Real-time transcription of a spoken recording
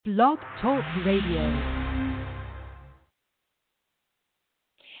Blog Talk Radio.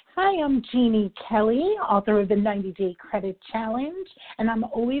 Hi, I'm Jeannie Kelly, author of the 90-Day Credit Challenge, and I'm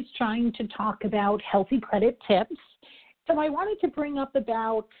always trying to talk about healthy credit tips. So I wanted to bring up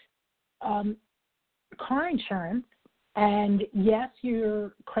about car insurance. And yes,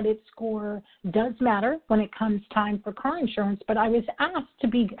 your credit score does matter when it comes time for car insurance, but I was asked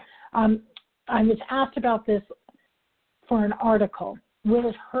about this for an article. Will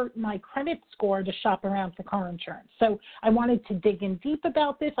it hurt my credit score to shop around for car insurance? So I wanted to dig in deep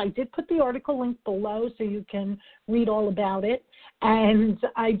about this. I did put the article link below so you can read all about it. And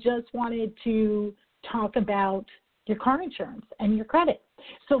I just wanted to talk about your car insurance and your credit.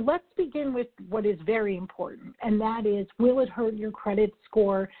 So let's begin with what is very important, and that is, will it hurt your credit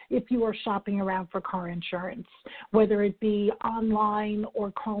score if you are shopping around for car insurance, whether it be online or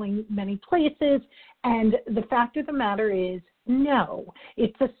calling many places? And the fact of the matter is, no,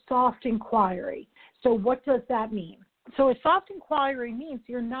 it's a soft inquiry. So what does that mean? So a soft inquiry means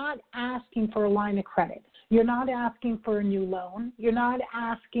you're not asking for a line of credit. You're not asking for a new loan. You're not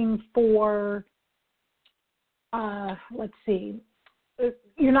asking for,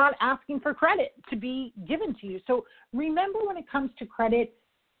 you're not asking for credit to be given to you. So remember, when it comes to credit,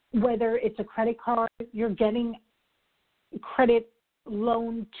 whether it's a credit card, you're getting credit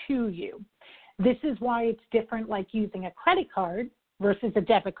loan to you. This is why it's different, like using a credit card versus a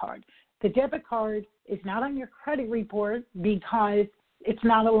debit card. The debit card is not on your credit report because it's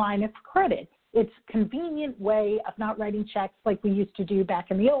not a line of credit. It's a convenient way of not writing checks like we used to do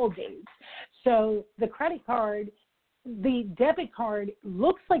back in the old days. So the debit card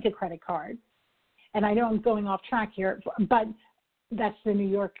looks like a credit card, and I know I'm going off track here, but that's the New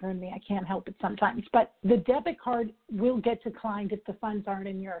Yorker in me. I can't help it sometimes. But the debit card will get declined if the funds aren't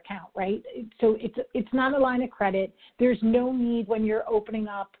in your account, right? So it's not a line of credit. There's no need when you're opening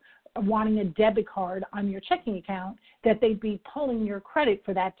up, wanting a debit card on your checking account, that they'd be pulling your credit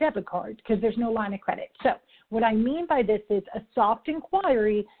for that debit card because there's no line of credit. So what I mean by this is, a soft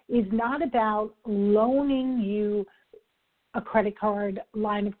inquiry is not about loaning you a credit card,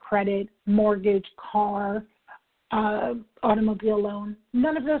 line of credit, mortgage, car, automobile loan,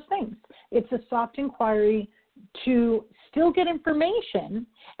 none of those things. It's a soft inquiry to still get information,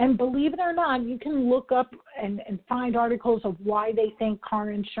 and believe it or not, you can look up and find articles of why they think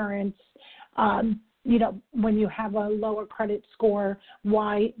car insurance, when you have a lower credit score,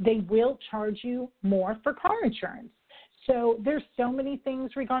 why they will charge you more for car insurance. So there's so many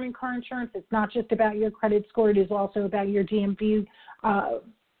things regarding car insurance. It's not just about your credit score. It is also about your DMV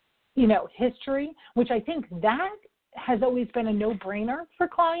history, which I think that has always been a no-brainer for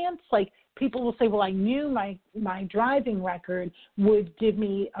clients. Like, people will say, well, I knew my driving record would give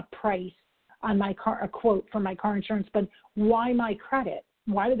me a price on my car, a quote for my car insurance, but why my credit?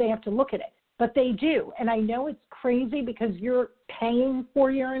 Why do they have to look at it? But they do. And I know it's crazy because you're paying for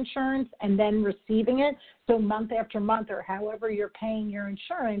your insurance and then receiving it. So month after month, or however you're paying your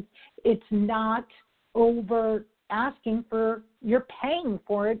insurance, it's not over asking for, you're paying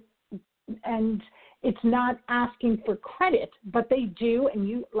for it, and it's not asking for credit, but they do. And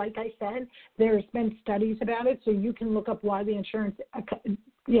you, like I said, there's been studies about it, so you can look up why the insurance,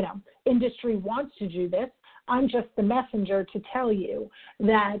 industry wants to do this. I'm just the messenger to tell you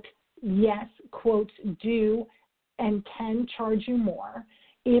that, yes, quotes do and can charge you more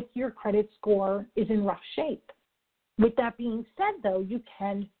if your credit score is in rough shape. With that being said, though, you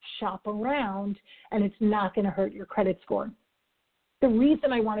can shop around, and it's not going to hurt your credit score. The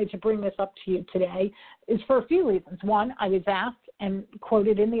reason I wanted to bring this up to you today is for a few reasons. One, I was asked and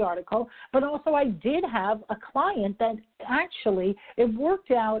quoted in the article, but also I did have a client that actually, it worked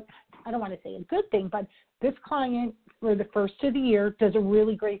out, I don't want to say a good thing, but this client, for the first of the year, does a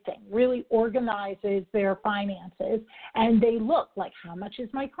really great thing, really organizes their finances, and they look like, how much is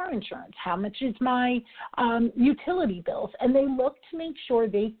my car insurance? How much is my utility bills? And they look to make sure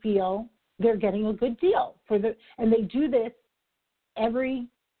they feel they're getting a good deal and they do this every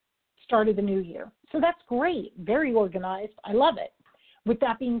start of the new year. So that's great, very organized. I love it. With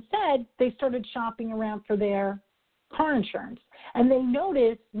that being said, they started shopping around for their car insurance, and they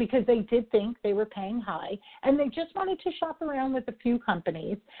noticed, because they did think they were paying high, and they just wanted to shop around with a few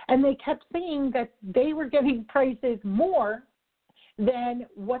companies, and they kept seeing that they were getting prices more than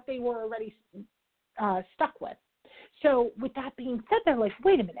what they were already stuck with. So with that being said, they're like,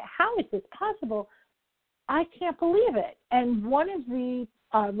 wait a minute, how is this possible? I can't believe it. And one of the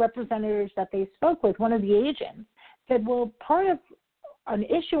representatives that they spoke with, one of the agents, said, well, part of an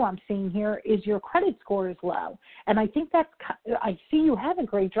issue I'm seeing here is your credit score is low. And I think I see you have a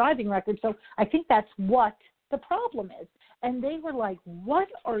great driving record, so I think that's what the problem is. And they were like, what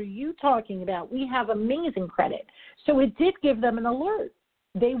are you talking about? We have amazing credit. So it did give them an alert.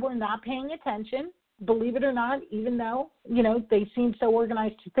 They were not paying attention, believe it or not, even though, they seemed so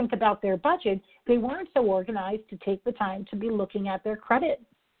organized to think about their budget. They weren't so organized to take the time to be looking at their credit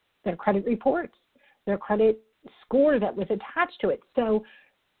reports, their credit score that was attached to it. So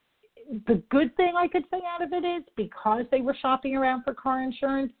the good thing I could say out of it is because they were shopping around for car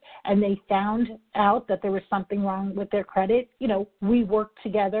insurance and they found out that there was something wrong with their credit, we worked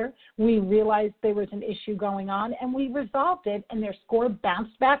together. We realized there was an issue going on and we resolved it, and their score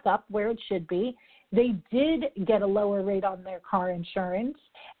bounced back up where it should be. They did get a lower rate on their car insurance,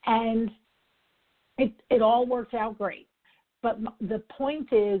 and it all worked out great. But the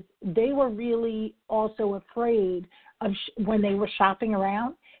point is, they were really also afraid of when they were shopping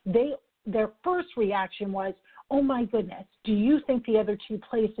around. Their first reaction was, oh my goodness, do you think the other two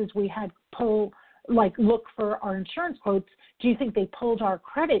places we had look for our insurance quotes, do you think they pulled our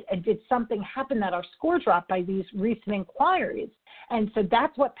credit, and did something happen that our score dropped by these recent inquiries? And so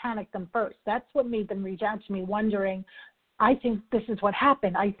that's what panicked them first. That's what made them reach out to me wondering, I think this is what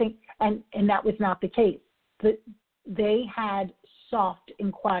happened. I think, and that was not the case. They had soft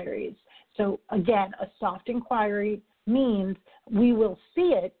inquiries. So again, a soft inquiry means we will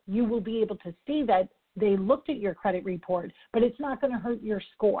see it. You will be able to see that they looked at your credit report, but it's not going to hurt your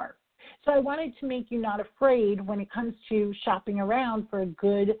score. So I wanted to make you not afraid when it comes to shopping around for a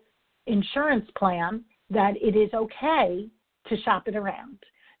good insurance plan, that it is okay to shop it around.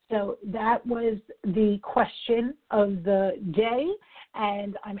 So that was the question of the day,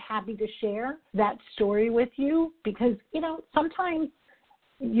 and I'm happy to share that story with you because, sometimes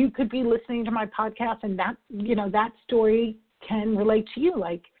you could be listening to my podcast and that, that story can relate to you.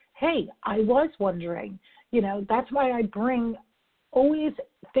 Like, hey, I was wondering, that's why I bring always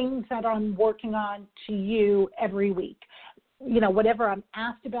things that I'm working on to you every week. Whatever I'm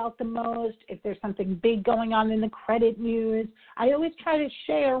asked about the most, if there's something big going on in the credit news, I always try to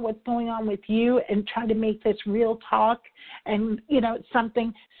share what's going on with you and try to make this real talk. And, some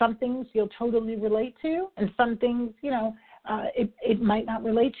things you'll totally relate to, and some things, it might not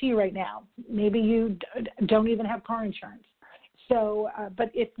relate to you right now. Maybe you don't even have car insurance. So,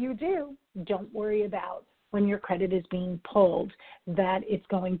 but if you do, don't worry about when your credit is being pulled, that it's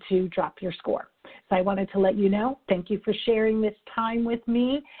going to drop your score. So I wanted to let you know. Thank you for sharing this time with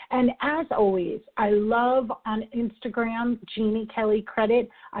me. And as always, I love on Instagram, Jeannie Kelly Credit.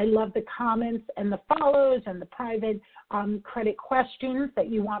 I love the comments and the follows and the private credit questions that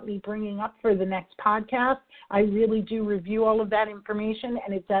you want me bringing up for the next podcast. I really do review all of that information,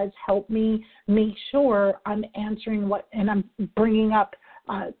 and it does help me make sure I'm answering and I'm bringing up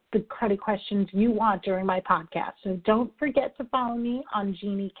the credit questions you want during my podcast. So don't forget to follow me on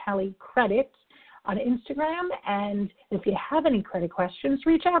Jeannie Kelly Credit on Instagram. And if you have any credit questions,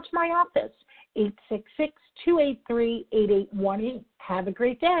 reach out to my office, 866-283-8818. Have a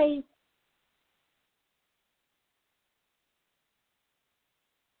great day.